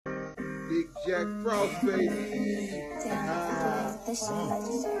Big Jak Fross, baby.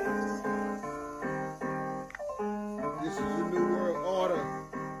 This is the new world order.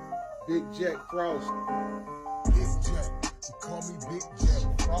 Big Jak Fross. Big Jak, they call me Big Jak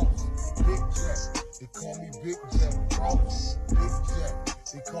Fross. Big Jak, they call me Big Jak Fross. Big Jak,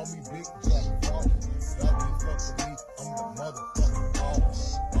 they call me Big Jak Fross. Y'all can fuck with me, I'm the motherfucking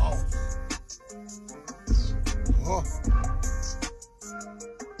boss.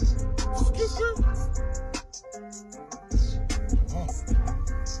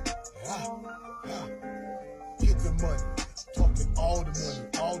 Get the money, talking all the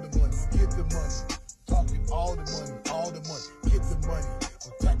money, get the money, talking all the money, get the money,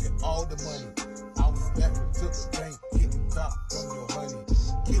 I'm talking all the money. I was laughing to the bank, getting top from your honey.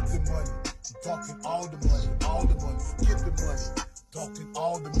 Get the money, I'm talking all the money, get the money, talking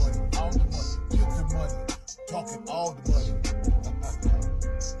all the money, get the money, talking all the money.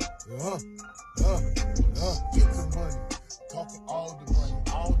 Get the money, talking all the money,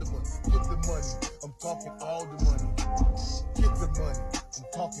 get the money, I'm talking all the money, get the money, I'm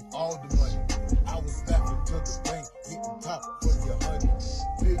talking all the money. I was laughing to the bank, getting top from your honey.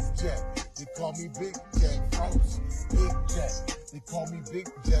 Big Jak, they call me Big Jak Fross. Big Jak, they call me Big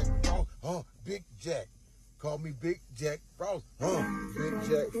Jak Fross. Big Jak, call me Big Jak Fross. Big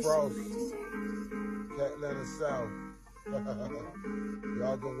Jak Fross. Atlanta South.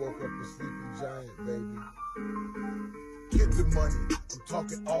 Y'all gonna woke up a sleeping giant, baby. Get the money, I'm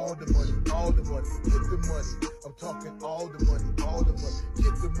talking all the money, get the money, I'm talking all the money,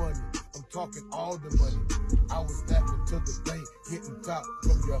 get the money, I'm talking all the money. I was laughing to the bank, getting top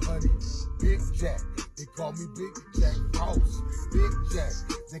from your honey. Big Jak, they call me Big Jak Fross. Big Jak,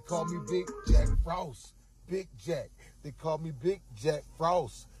 they call me Big Jak Fross. Big Jak, they call me Big Jak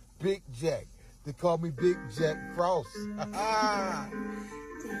Fross. Big Jak, they call me Big Jak Fross.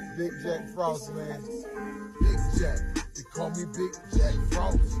 Big Jak Fross, man. Big Jak, they call me Big Jak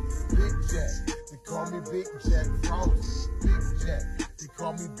Fross. Big Jak, they call me Big Jak Fross. Big Jak, they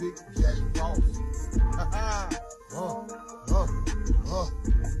call me Big Jak Fross.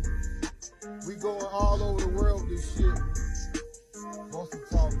 We going all over the world this shit. Most of the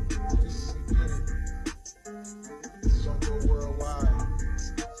talk, just the beginning. We gonna go worldwide.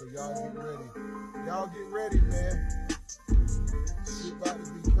 So y'all get ready. Y'all get ready, man. Shit about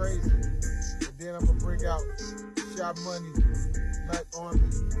to be crazy. And then I'm gonna bring out Shot Money, Black Army,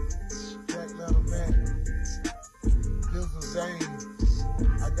 Jak Lanta Man, Dizzle Zane.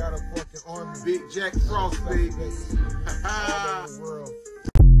 I got a fucking army. Big Jak Fross, baby. All over the world.